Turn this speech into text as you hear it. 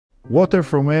water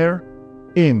from air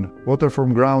in, water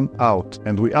from ground out.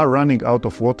 And we are running out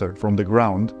of water from the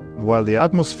ground, while the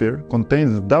atmosphere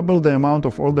contains double the amount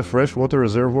of all the freshwater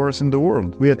reservoirs in the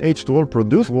world. We at H2OLL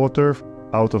produce water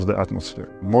out of the atmosphere.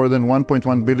 More than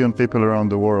 1.1 billion people around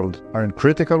the world are in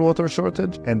critical water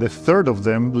shortage, and a third of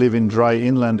them live in dry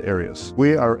inland areas.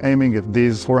 We are aiming at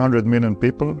these 400 million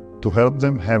people to help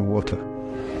them have water.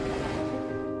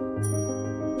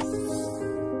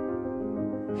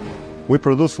 We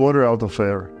produce water out of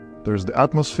air. There's the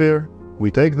atmosphere,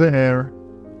 we take the air,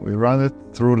 we run it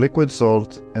through liquid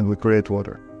salt, and we create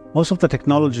water. Most of the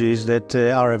technologies that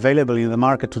are available in the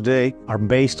market today are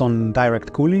based on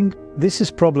direct cooling. This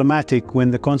is problematic when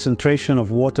the concentration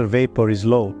of water vapor is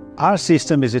low. Our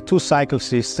system is a two-cycle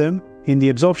system. In the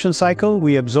absorption cycle,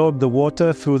 we absorb the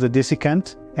water through the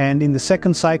desiccant, and in the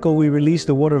second cycle, we release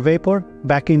the water vapor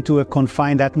back into a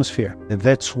confined atmosphere.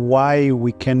 That's why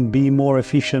we can be more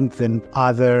efficient than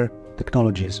other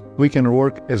technologies. We can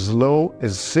work as low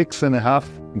as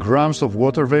 6.5 grams of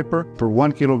water vapor per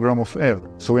 1 kilogram of air.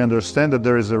 So we understand that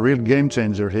there is a real game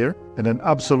changer here and an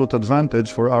absolute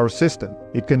advantage for our system.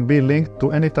 It can be linked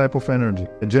to any type of energy,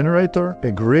 a generator,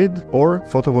 a grid, or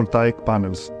photovoltaic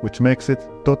panels, which makes it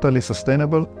totally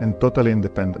sustainable and totally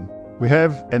independent. We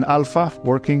have an alpha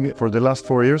working for the last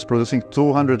 4 years, producing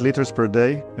 200 liters per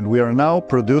day, and we are now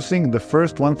producing the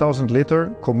first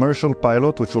 1,000-liter commercial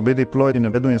pilot, which will be deployed in a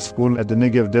Bedouin school at the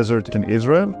Negev Desert in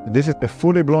Israel. This is a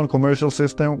fully blown commercial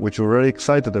system, which we're very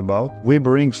excited about. We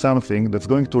bring something that's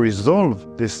going to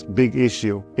resolve this big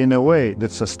issue in a way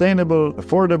that's sustainable,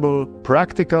 affordable,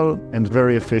 practical, and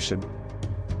very efficient.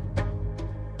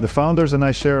 The founders and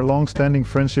I share a long-standing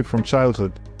friendship from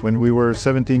childhood. When we were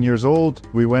 17 years old,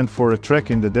 we went for a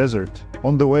trek in the desert.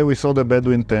 On the way, we saw the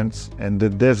Bedouin tents and the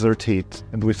desert heat,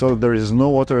 and we saw that there is no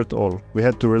water at all. We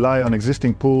had to rely on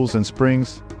existing pools and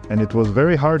springs, and it was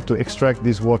very hard to extract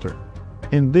this water.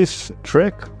 In this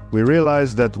trek, we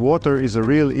realized that water is a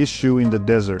real issue in the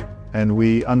desert, and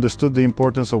we understood the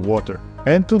importance of water.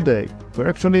 And today, we're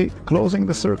actually closing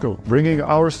the circle, bringing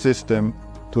our system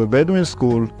to a Bedouin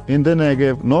school in the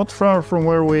Negev, not far from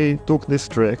where we took this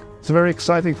trek. It's very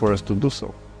exciting for us to do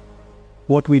so.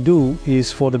 What we do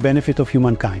is for the benefit of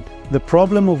humankind. The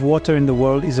problem of water in the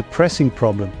world is a pressing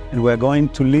problem, and we're going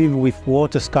to live with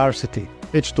water scarcity.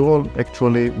 H2OLL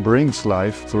actually brings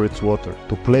life through its water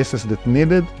to places that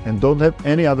need it and don't have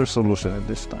any other solution at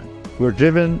this time. We're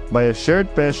driven by a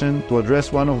shared passion to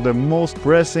address one of the most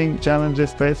pressing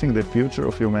challenges facing the future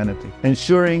of humanity,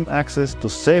 ensuring access to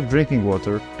safe drinking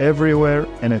water everywhere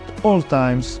and at all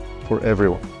times for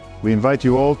everyone. We invite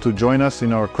you all to join us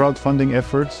in our crowdfunding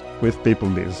efforts with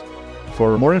PeopleBiz.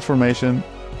 For more information,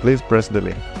 please press the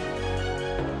link.